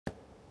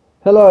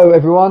Hello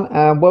everyone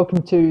and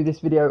welcome to this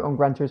video on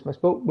Gran Turismo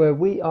Sport, where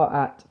we are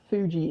at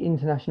Fuji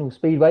International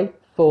Speedway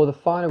for the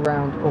final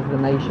round of the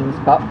Nations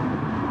Cup,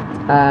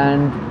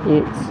 and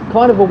it's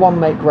kind of a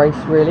one-make race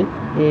really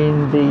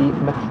in the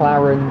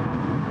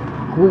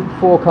McLaren Group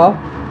 4 car.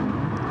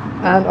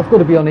 And I've got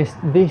to be honest,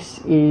 this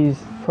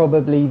is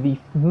probably the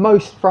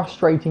most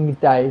frustrating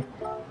day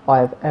I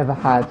have ever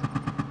had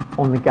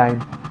on the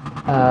game.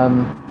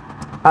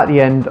 At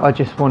the end I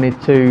just wanted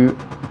to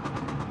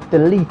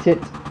delete it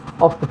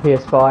off the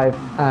PS5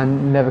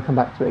 and never come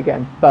back to it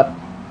again, but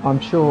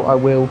I'm sure I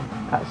will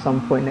at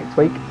some point next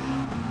week.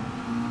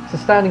 So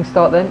standing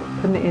start then,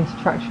 putting it into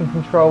traction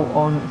control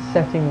on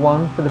setting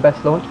 1 for the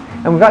best launch,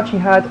 and we've actually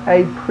had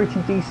a pretty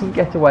decent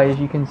getaway, as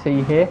you can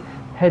see here,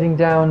 heading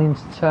down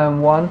into turn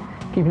 1,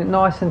 keeping it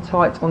nice and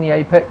tight on the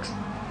apex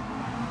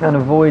and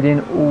avoiding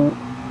all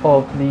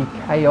of the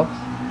chaos,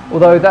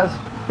 although that's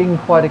been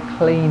quite a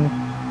clean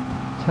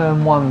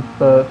turn 1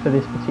 for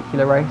this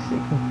particular race.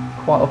 It can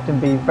quite often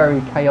be very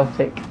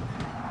chaotic,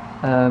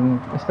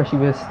 especially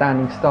with a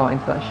standing start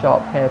into that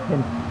sharp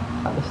hairpin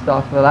at the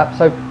start of the lap.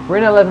 So we're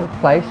in 11th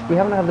place. We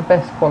haven't had the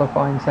best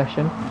qualifying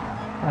session.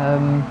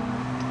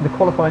 The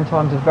qualifying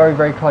times are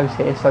very close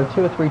here, so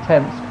 2 or 3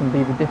 tenths can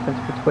be the difference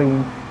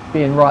between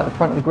being right at the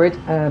front of the grid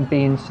and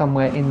being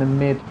somewhere in the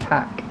mid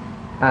pack.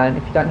 And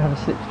if you don't have a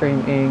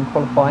slipstream in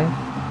qualifying,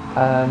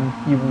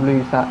 you will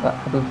lose that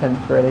couple of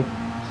tenths really.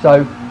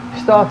 So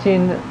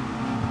starting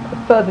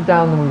further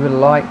down than we would have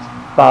liked,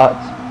 but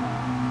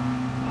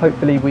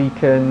hopefully we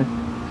can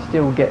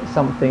still get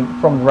something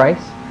from the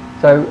race.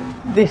 So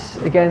this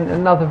again,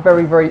 another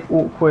very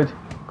awkward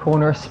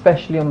corner,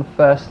 especially on the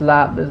first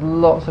lap. There's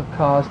lots of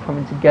cars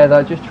coming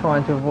together, just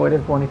trying to avoid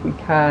everyone if we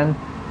can.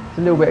 There's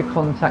a little bit of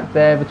contact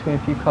there between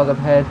a few cars up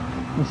ahead.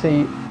 You can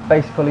see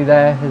Basic Ollie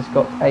there has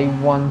got a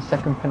 1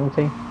 second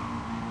penalty,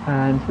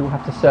 and he will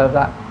have to serve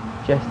that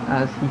just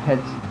as he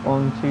heads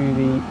onto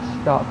the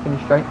start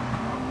finish straight.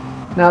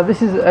 Now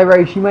this is a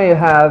race you may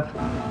have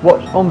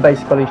watched on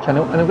Basic Ollie's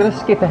channel, and I'm going to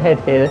skip ahead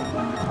here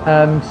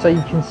so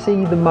you can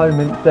see the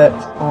moment that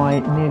I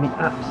nearly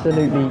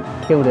absolutely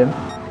killed him.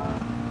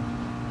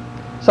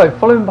 So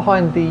following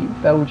behind the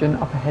Belgian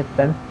up ahead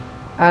then,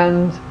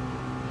 and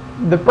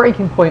the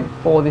braking point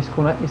for this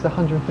corner is the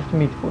 150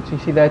 metre point. So you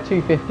see there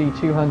 250,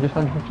 200,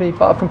 150,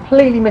 but I've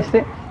completely missed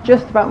it,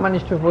 just about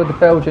managed to avoid the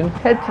Belgian,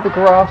 head to the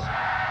grass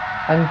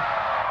and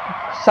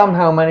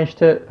somehow managed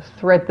to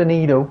thread the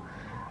needle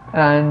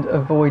and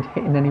avoid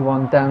hitting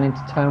anyone down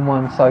into turn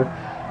 1. So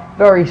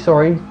very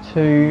sorry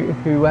to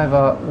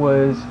whoever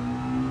was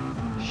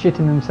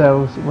shitting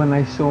themselves when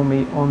they saw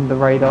me on the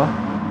radar.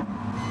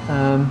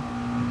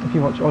 If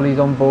you watch Ollie's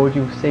on board,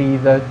 you'll see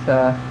that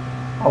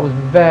I was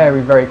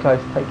very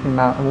close to taking him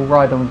out, and we'll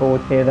ride on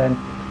board here then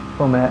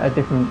from a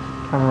different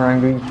camera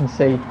angle. You can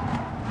see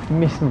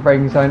missed the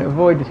braking zone,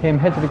 avoided him,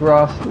 head to the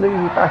grass, lose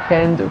the back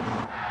end,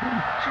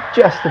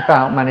 just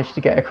about managed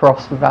to get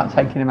across without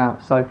taking him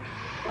out. So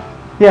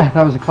yeah,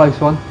 that was a close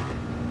one.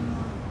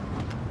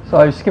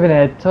 So skipping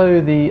ahead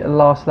to the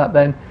last lap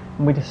then,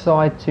 and we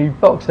decide to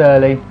box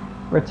early,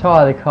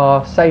 retire the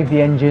car, save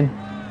the engine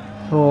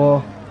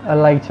for a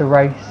later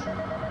race,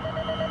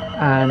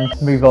 and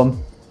move on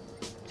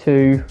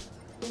to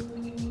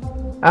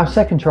our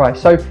second try.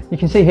 So you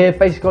can see here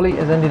Basic Ollie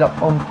has ended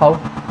up on pole,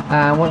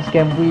 and once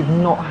again we've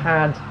not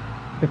had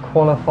the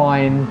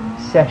qualifying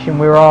session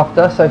we were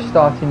after, so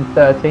starting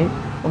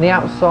 13th on the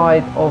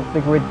outside of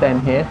the grid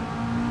then here.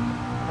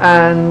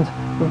 And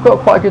we've got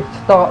quite a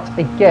good start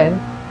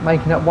again,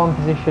 making up 1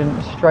 position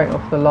straight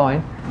off the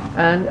line.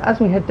 And as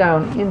we head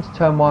down into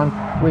turn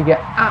 1, we get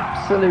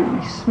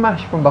absolutely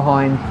smashed from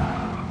behind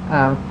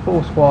and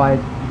force wide,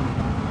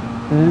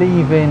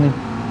 leaving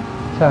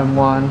turn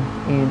 1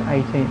 in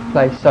 18th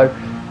place. So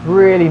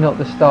really not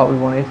the start we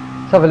wanted.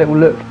 Let's have a little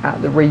look at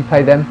the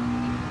replay then.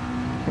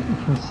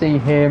 You can see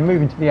here,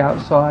 moving to the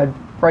outside,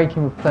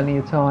 braking with plenty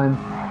of time,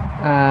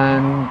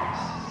 and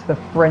the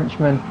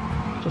Frenchman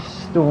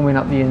just storming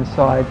up the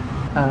inside.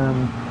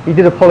 He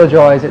did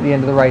apologise at the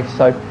end of the race,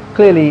 so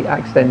clearly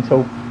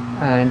accidental,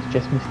 and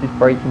just missed his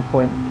braking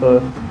point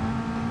for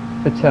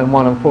turn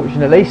 1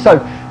 unfortunately. So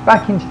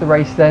back into the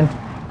race then,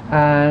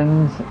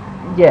 and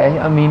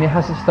yeah, I mean it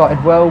hasn't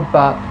started well,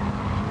 but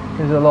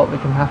there's a lot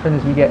that can happen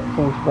as we get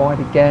forced wide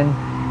again.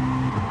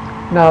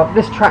 Now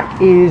this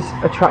track is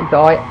a track that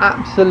I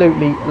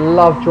absolutely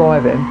love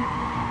driving,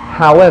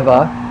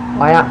 however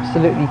I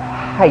absolutely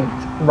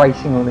hate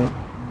racing on it.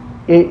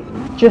 It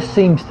just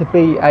seems to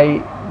be a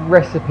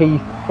recipe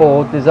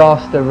for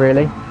disaster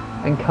really,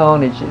 and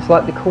carnage. It's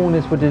like the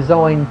corners were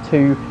designed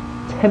to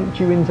tempt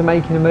you into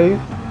making a move,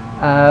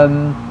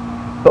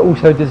 but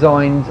also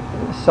designed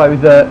so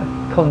that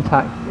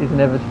contact is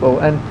inevitable.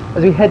 And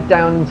as we head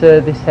down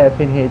into this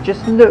hairpin here,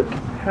 just look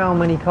how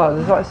many cars,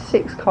 there's like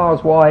 6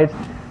 cars wide,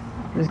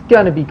 there's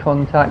going to be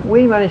contact.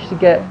 We managed to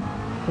get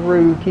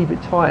through, keep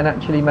it tight and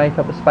actually make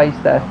up a space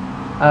there.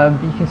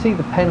 But you can see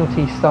the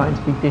penalties starting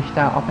to be dished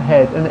out up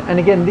ahead, and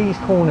again these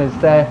corners,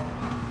 they're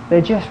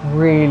just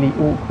really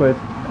awkward.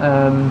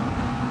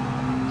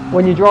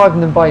 when you're driving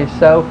them by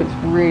yourself, it's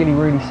really,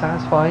 really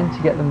satisfying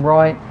to get them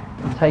right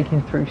and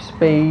taking through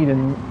speed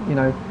and, you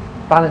know,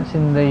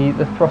 balancing the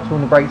throttle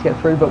and the brake to get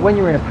through. But when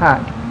you're in a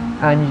pack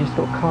and you just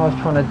got cars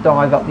trying to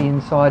dive up the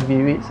inside of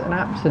you, it's an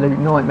absolute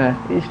nightmare.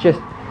 It's just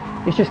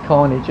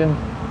carnage. And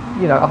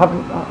you know,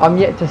 I'm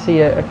yet to see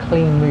a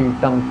clean move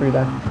done through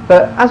there.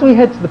 But as we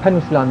head to the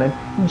penalty line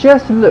then,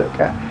 just look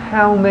at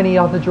how many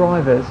other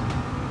drivers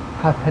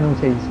have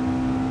penalties.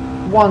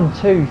 1,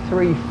 2,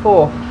 3,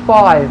 4,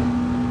 5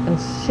 and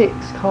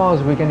 6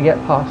 cars we're going to get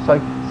past. So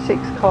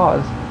 6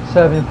 cars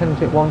serving a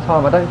penalty at one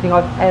time. I don't think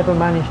I've ever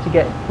managed to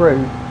get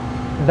through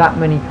that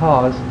many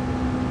cars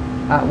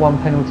at one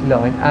penalty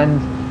line.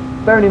 And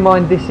bearing in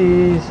mind this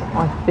is,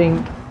 I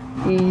think,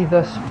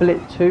 either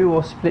split 2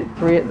 or split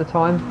 3 at the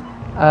time.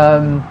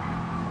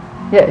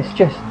 Yeah, it's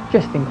just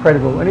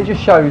incredible, and it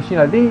just shows, you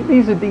know,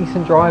 these are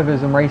decent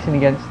drivers I'm racing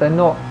against. They're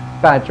not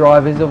bad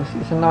drivers.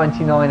 Obviously it's a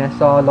 99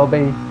 SR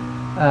lobby,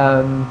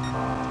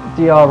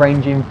 DR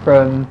ranging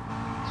from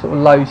sort of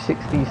low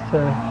 60s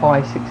to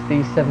high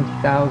 60s,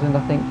 70,000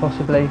 I think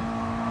possibly,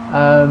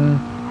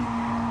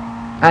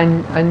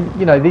 and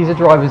you know, these are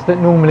drivers that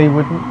normally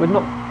would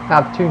not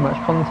have too much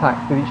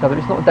contact with each other.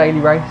 It's not a daily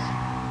race.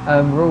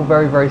 We're all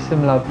very, very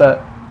similar,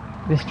 but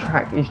this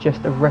track is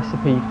just a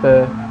recipe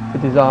for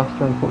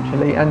disaster,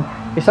 unfortunately, and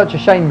it's such a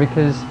shame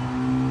because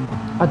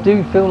I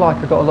do feel like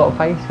I got a lot of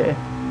pace here.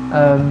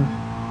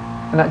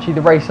 And actually,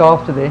 the race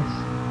after this,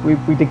 we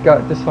did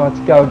decide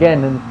to go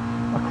again, and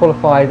I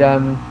qualified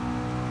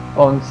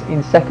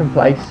in second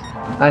place,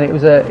 and it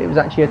was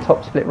actually a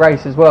top split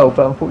race as well.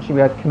 But unfortunately,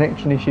 we had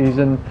connection issues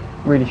and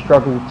really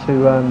struggled to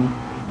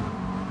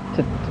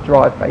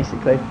drive.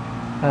 Basically,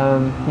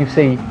 you'll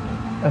see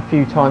a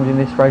few times in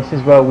this race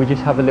as well, we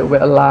just have a little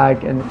bit of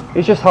lag, and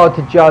it's just hard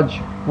to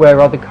judge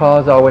where other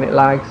cars are when it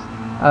lags.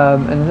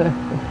 And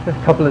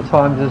a couple of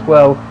times as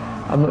well,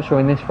 I'm not sure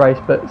in this race,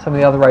 but some of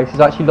the other races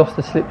I actually lost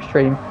the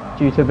slipstream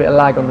due to a bit of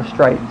lag on the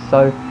straight.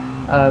 So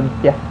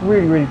yeah,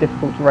 really, really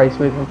difficult to race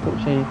with.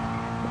 Unfortunately,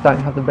 I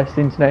don't have the best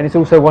internet, and it's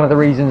also one of the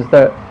reasons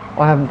that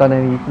I haven't done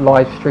any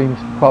live streams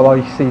for quite a while.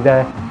 You see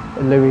there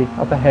Louis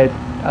up ahead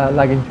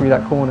lagging through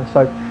that corner.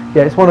 So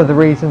yeah, it's one of the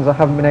reasons I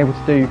haven't been able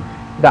to do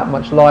that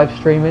much live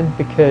streaming,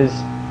 because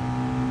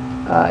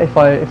if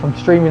I'm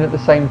streaming at the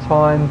same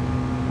time,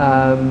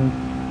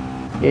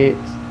 it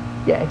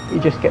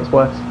just gets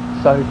worse.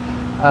 So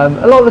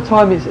a lot of the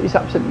time it's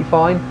absolutely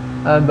fine,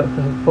 but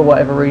for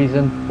whatever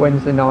reason,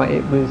 Wednesday night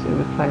it was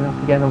playing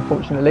up again,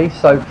 unfortunately.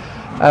 So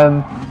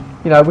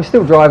you know, we're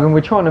still driving, we're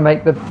trying to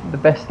make the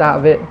best out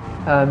of it,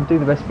 do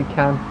the best we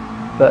can,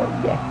 but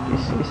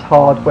yeah, it's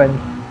hard when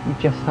you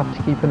just have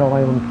to keep an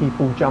eye on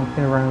people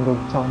jumping around all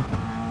the time.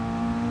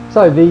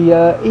 So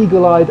the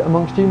eagle-eyed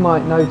amongst you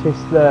might notice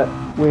that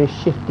we're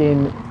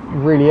shifting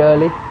really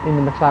early in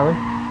the McLaren,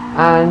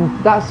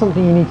 and that's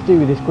something you need to do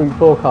with this Group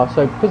 4 car.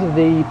 So because of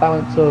the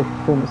balance of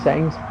performance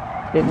settings,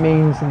 it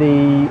means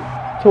the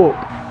torque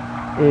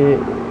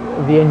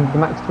of the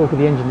max torque of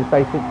the engine is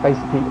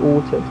basically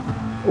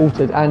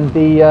altered, and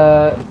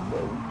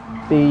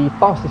the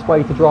fastest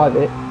way to drive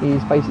it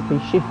is basically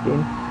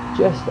shifting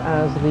just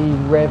as the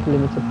rev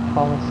limiter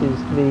passes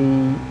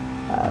the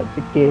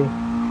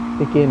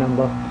gear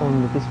number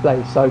on the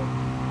display. So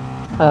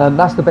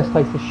that's the best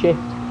place to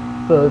shift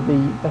for the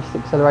best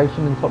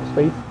acceleration and top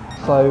speed.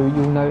 So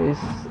you'll notice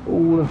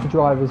all of the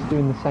drivers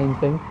doing the same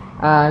thing.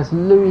 As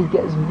Louis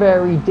gets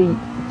very deep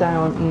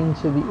down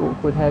into the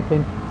awkward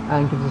hairpin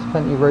and gives us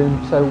plenty of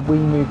room, so we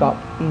move up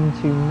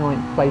into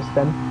 9th place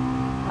then,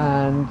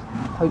 and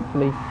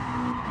hopefully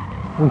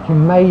we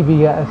can maybe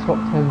get a top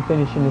 10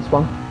 finish in this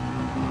one.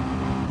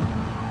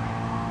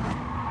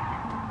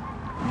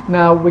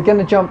 Now we're going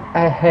to jump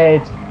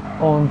ahead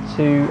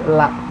onto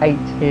lap 8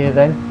 here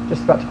then,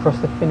 just about to cross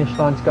the finish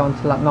line to go on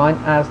to lap 9,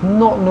 as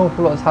not an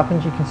awful lot has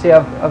happened. You can see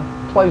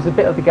I've closed a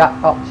bit of the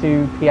gap up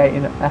to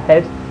P8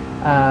 ahead,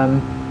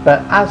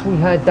 but as we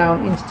head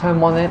down into turn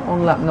 1 then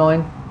on lap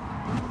 9,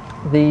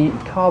 the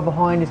car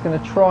behind is going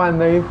to try and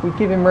move. We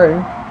give him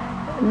room,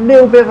 a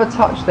little bit of a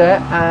touch there,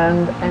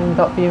 and end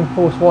up being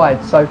forced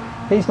wide. So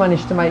he's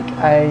managed to make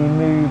a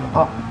move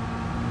up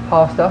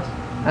past us,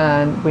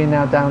 and we're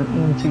now down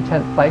into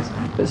 10th place.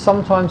 But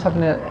sometimes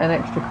having an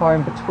extra car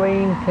in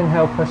between can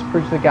help us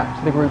bridge the gap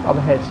to the group up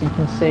ahead. So you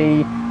can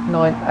see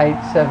 9th,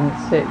 8th, 7th,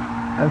 6th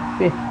and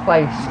 5th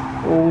place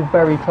all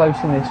very close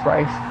in this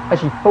race.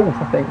 Actually 4th,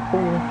 I think,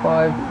 4,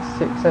 5,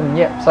 6, 7,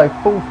 yep. So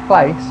 4th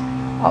place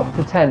up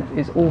to 10th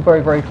is all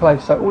very, very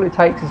close. So all it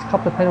takes is a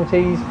couple of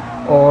penalties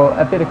or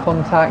a bit of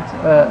contact,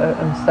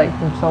 a mistake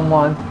from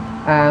someone,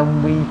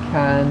 and we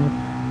can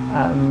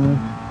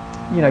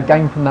you know,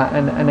 gain from that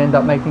and end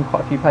up making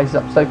quite a few places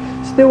up. So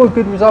still a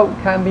good result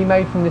can be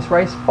made from this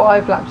race.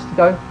 5 laps to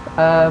go,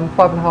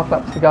 5.5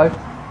 laps to go,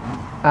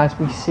 as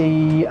we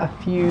see a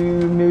few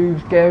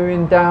moves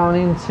going down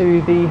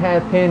into the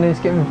hairpin, and it's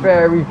getting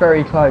very,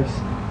 very close.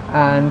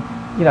 And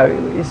you know,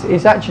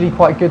 it's actually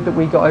quite good that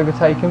we got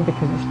overtaken,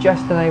 because it's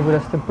just enabled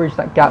us to bridge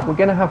that gap. We're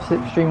going to have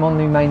slipstream on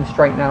the main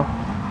straight now,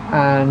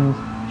 and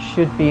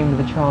should be in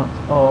with a chance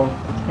of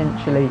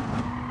potentially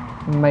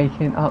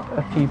making up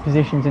a few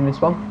positions in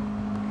this one.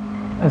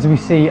 As we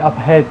see up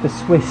ahead, the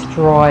Swiss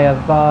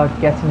driver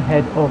getting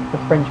ahead of the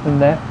Frenchman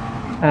there,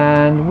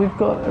 and we've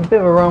got a bit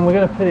of a run. We're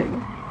going to put it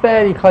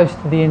fairly close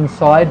to the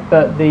inside,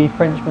 but the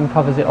Frenchman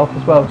covers it off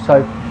as well,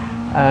 so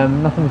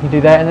nothing we can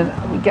do there. And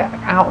then we get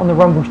out on the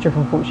rumble strip,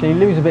 unfortunately,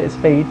 lose a bit of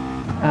speed,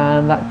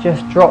 and that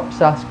just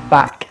drops us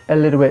back a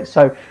little bit.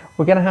 So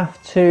we're going to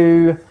have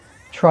to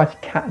try to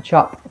catch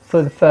up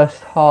for the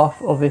first half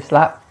of this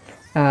lap,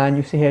 and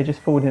you see here just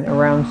forwarding it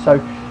around. So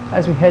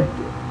as we head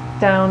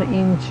down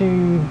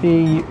into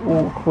the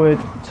awkward,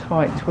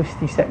 tight,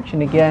 twisty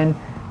section again,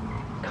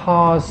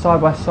 cars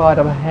side by side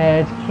up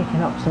ahead,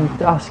 kicking up some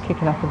dust,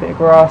 kicking up a bit of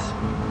grass,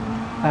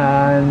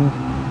 and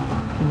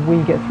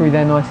we get through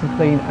there nice and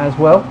clean as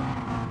well.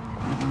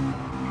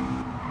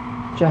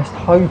 Just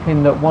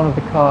hoping that one of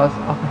the cars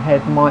up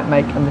ahead might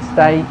make a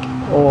mistake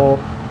or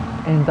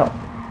end up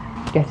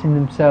getting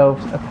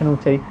themselves a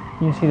penalty.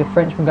 You see the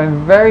Frenchman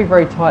going very,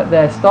 very tight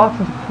there,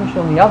 starting to push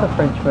on the other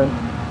Frenchman,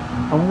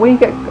 and we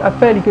get a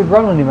fairly good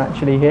run on him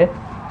actually here.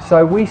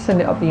 So we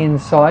send it up the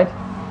inside,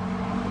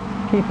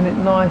 keeping it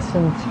nice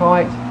and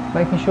tight,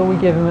 making sure we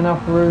give him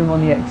enough room on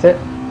the exit.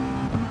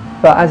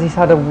 But as he's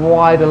had a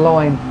wider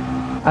line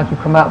as we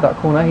come out that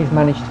corner, he's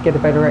managed to get a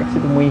better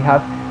exit than we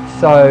have.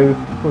 So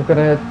we're going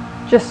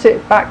to just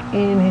sit back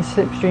in his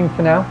slipstream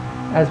for now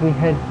as we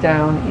head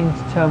down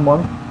into turn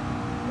 1.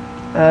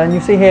 And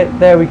you'll see here,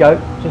 there we go,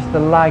 just the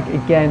lag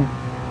again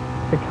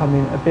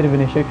becoming a bit of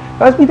an issue.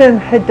 But as we then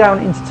head down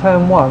into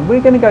turn 1, we're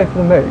going to go for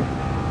the move.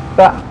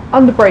 But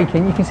under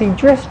braking, you can see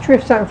just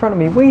drifts out in front of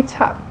me. We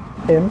tap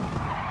him,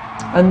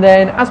 and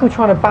then as we're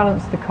trying to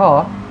balance the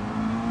car,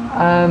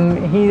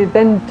 he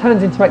then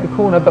turns in to make the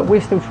corner, but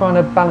we're still trying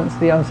to balance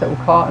the unsettled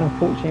car and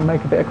unfortunately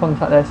make a bit of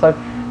contact there. So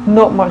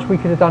not much we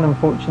could have done,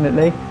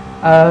 unfortunately.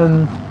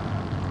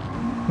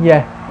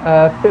 Yeah,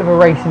 a bit of a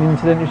racing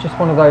incident. It was just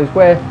one of those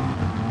where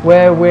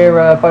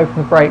we're both on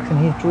the brakes and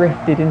he's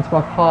drifted into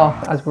my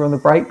path as we're on the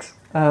brakes.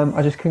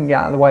 I just couldn't get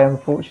out of the way,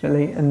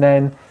 unfortunately, and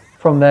then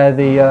from there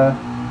the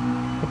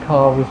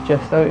car was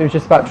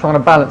just about trying to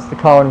balance the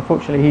car, and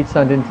unfortunately he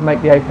turned in to make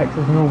the apex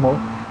as normal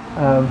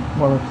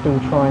while I'm still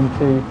trying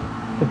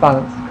to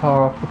balance the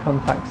car after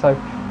contact. So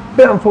a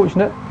bit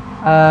unfortunate,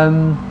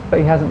 but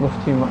he hasn't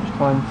lost too much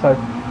time. So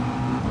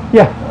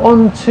yeah,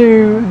 on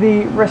to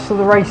the rest of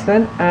the race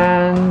then,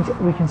 and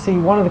we can see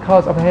one of the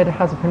cars up ahead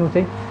has a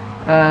penalty,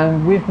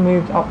 and we've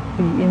moved up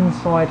the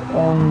inside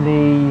on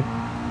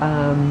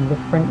the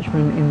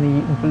Frenchman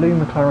in the blue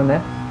McLaren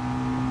there,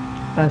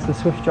 as the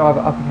Swiss driver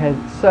up ahead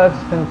serves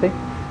the penalty,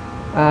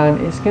 and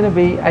it's going to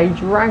be a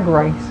drag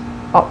race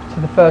up to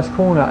the first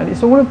corner, and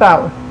it's all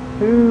about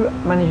who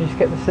manages to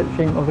get the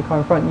slipstream of the car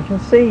in front. You can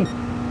see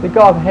the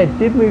guy up ahead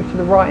did move to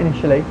the right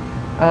initially,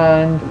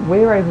 and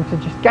we're able to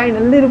just gain a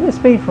little bit of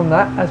speed from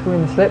that as we're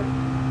in the slip,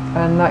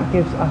 and that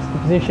gives us the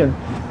position.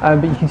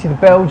 But you can see the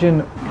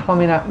Belgian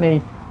coming at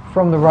me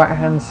from the right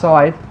hand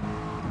side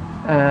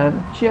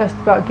and just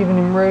about giving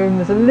him room.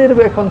 There's a little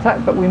bit of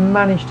contact, but we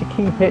managed to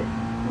keep it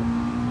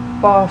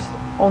fast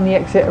on the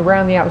exit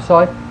around the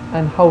outside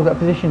and hold that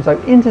position. So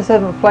into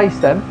 7th place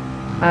then,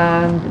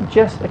 and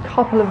just a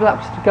couple of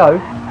laps to go,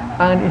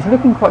 and it's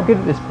looking quite good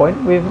at this point.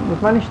 We've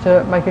managed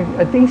to make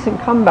a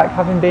decent comeback,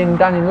 having been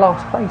down in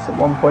last place at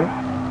one point.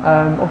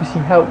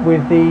 Obviously helped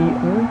with the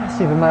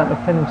massive amount of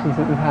penalties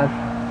that we had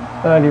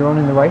earlier on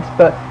in the race,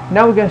 but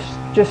now we're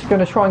just going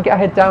to try and get our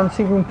head down,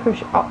 see if we can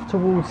push up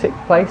towards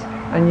 6th place.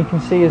 And you can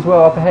see as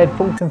well up ahead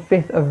 4th and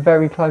 5th are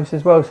very close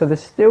as well, so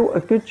there's still a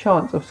good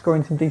chance of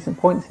scoring some decent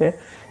points here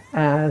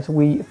as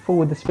we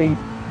forward the speed,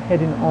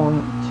 heading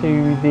on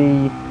to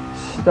the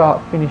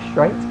start finish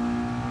straight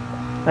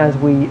as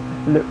we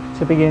look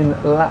to begin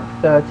lap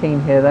 13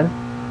 here then.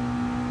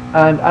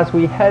 And as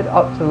we head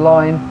up to the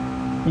line,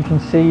 you can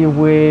see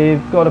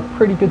we've got a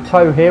pretty good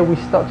tow here. We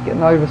start to get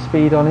an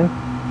overspeed on him.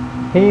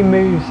 He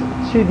moves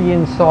to the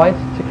inside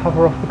to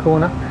cover off the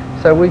corner,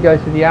 so we go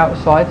to the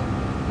outside,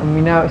 and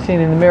we now see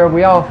in the mirror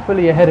we are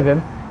fully ahead of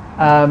him,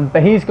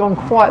 but he's gone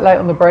quite late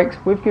on the brakes.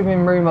 We've given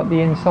him room up the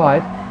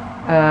inside,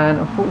 and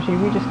unfortunately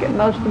we just get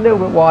nudged a little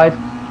bit wide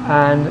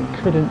and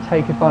couldn't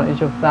take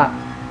advantage of that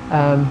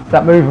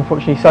that move,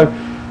 unfortunately. So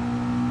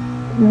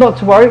not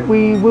to worry,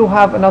 we will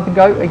have another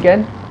go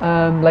again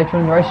later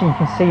on in the race. You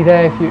can see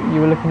there, if you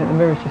were looking at the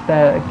mirrors just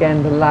there,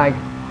 again the lag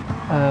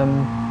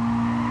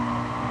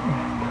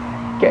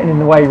getting in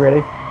the way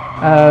really.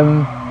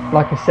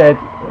 Like I said,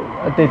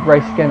 I did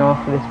race again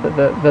after this, but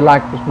the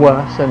lag was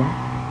worse, and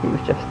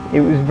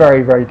it was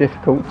very, very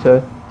difficult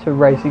to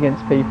race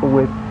against people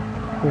with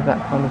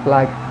that kind of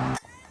lag.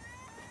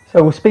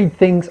 So we'll speed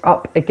things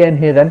up again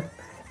here then,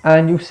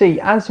 and you'll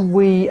see as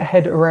we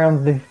head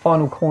around the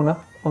final corner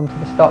onto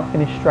the start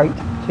finish straight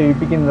to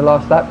begin the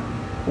last lap,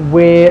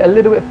 we're a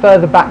little bit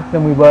further back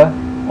than we were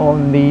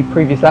on the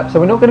previous lap, so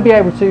we're not going to be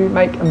able to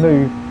make a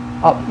move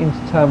up into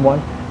turn 1,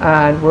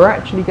 and we're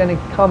actually going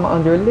to come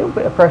under a little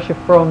bit of pressure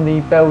from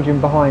the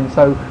Belgian behind.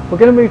 So we're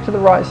going to move to the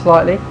right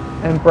slightly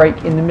and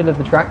brake in the middle of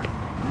the track,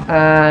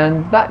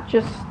 and that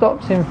just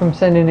stops him from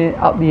sending it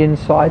up the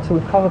inside, so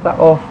we've covered that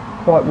off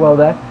quite well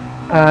there,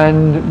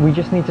 and we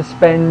just need to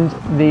spend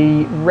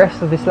the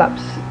rest of this lap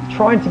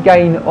trying to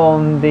gain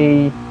on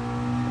the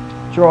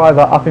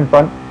driver up in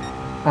front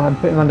and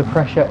put him under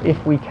pressure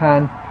if we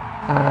can,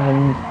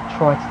 and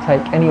try to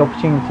take any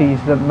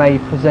opportunities that may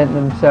present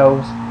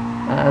themselves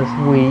as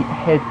we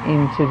head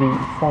into the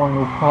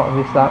final part of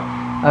this lap.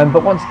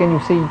 But once again, you'll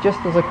see just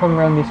as I come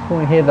around this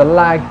corner here, the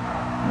lag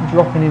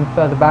dropping in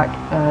further back,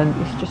 and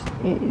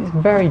it's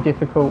very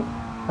difficult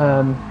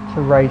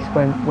to race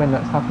when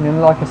that's happening.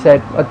 And like I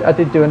said, I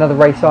did do another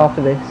race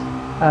after this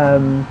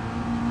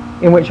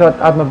in which I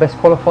had my best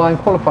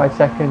qualified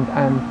second,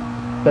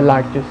 and the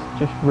lag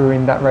just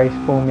ruined that race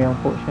for me,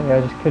 unfortunately.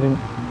 I just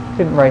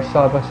couldn't race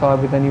side by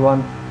side with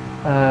anyone,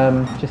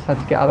 just had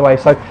to get out of the way.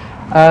 So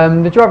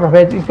the driver up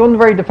ahead, he's gone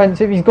very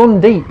defensive, he's gone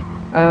deep.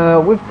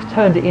 We've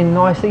turned it in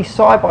nicely,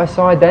 side by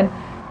side then.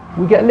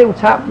 We get a little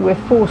tap, we're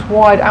forced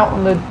wide out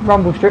on the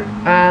rumble strip,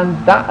 and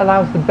that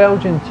allows the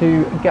Belgian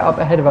to get up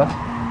ahead of us.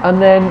 And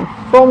then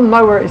from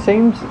nowhere, it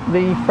seems,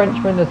 the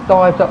Frenchman has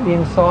dived up the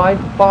inside,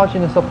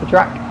 barging us off the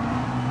track,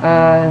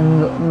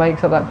 and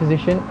makes up that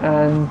position,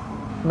 and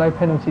no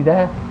penalty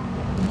there.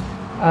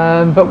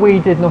 But we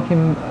did knock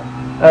him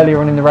earlier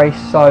on in the race,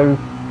 so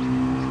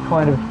it's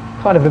kind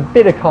of a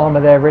bit of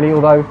karma there really,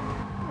 although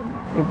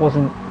it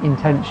wasn't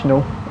intentional,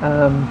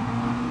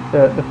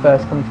 the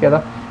first coming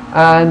together.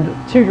 And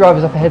two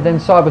drivers up ahead then,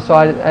 side by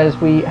side, as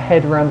we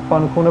head around the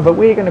final corner, but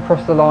we're going to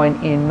cross the line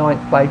in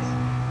 9th place,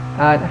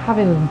 and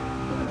having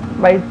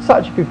made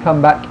such a good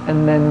comeback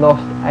and then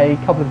lost a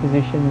couple of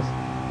positions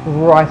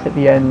right at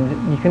the end,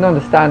 you can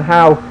understand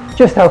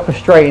just how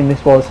frustrating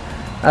this was.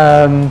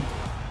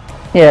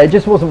 Yeah, it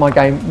just wasn't my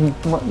game,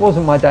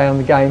 wasn't my day on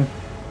the game,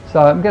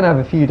 so I'm going to have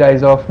a few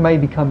days off,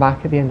 maybe come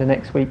back at the end of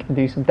next week and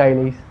do some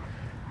dailies.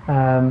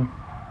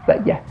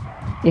 But yeah,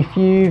 if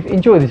you've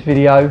enjoyed this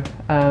video,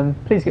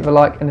 please give a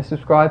like and a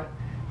subscribe.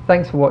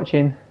 Thanks for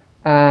watching,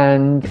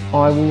 and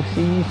I will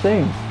see you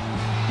soon.